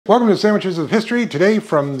Welcome to Sandwiches of History. Today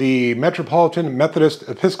from the Metropolitan, Methodist,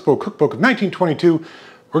 Episcopal Cookbook of 1922,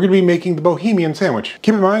 we're going to be making the Bohemian Sandwich.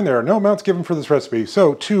 Keep in mind there are no amounts given for this recipe.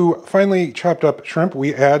 So to finely chopped up shrimp,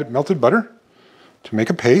 we add melted butter to make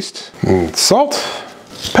a paste, salt,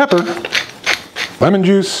 pepper, lemon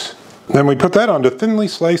juice, then we put that onto thinly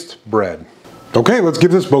sliced bread. Okay, let's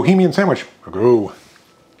give this Bohemian Sandwich a go.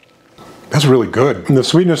 That's really good. And the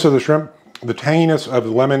sweetness of the shrimp, the tanginess of the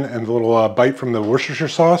lemon, and the little bite from the Worcestershire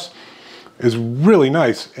sauce is really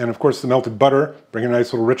nice. And of course the melted butter, bring a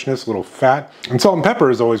nice little richness, a little fat. And salt and pepper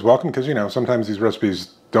is always welcome because, you know, sometimes these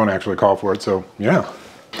recipes don't actually call for it, so yeah.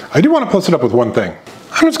 I do want to plus it up with one thing.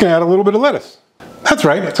 I'm just gonna add a little bit of lettuce. That's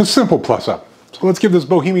right, it's a simple plus up. So let's give this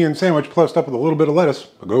Bohemian Sandwich plussed up with a little bit of lettuce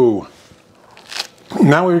a go.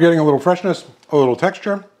 Now we're getting a little freshness, a little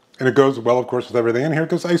texture, and it goes well, of course, with everything in here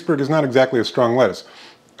because iceberg is not exactly a strong lettuce.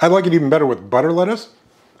 I like it even better with butter lettuce.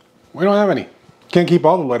 We don't have any. Can't keep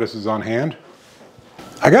all the lettuces on hand.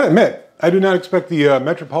 I gotta admit, I do not expect the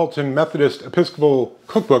Metropolitan Methodist Episcopal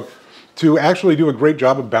Cookbook to actually do a great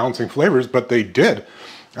job of balancing flavors, but they did.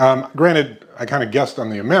 Granted, I kind of guessed on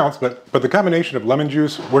the amounts, but the combination of lemon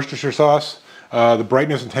juice, Worcestershire sauce, the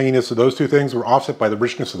brightness and tanginess of those two things were offset by the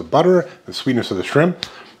richness of the butter, the sweetness of the shrimp.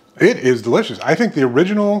 It is delicious. I think the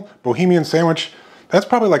original Bohemian Sandwich, that's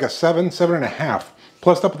probably like a 7, 7.5.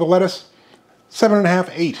 Plussed up with the lettuce, 7.5,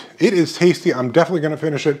 8. It is tasty. I'm definitely gonna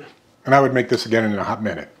finish it, and I would make this again in a hot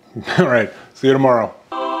minute. All right, see you tomorrow.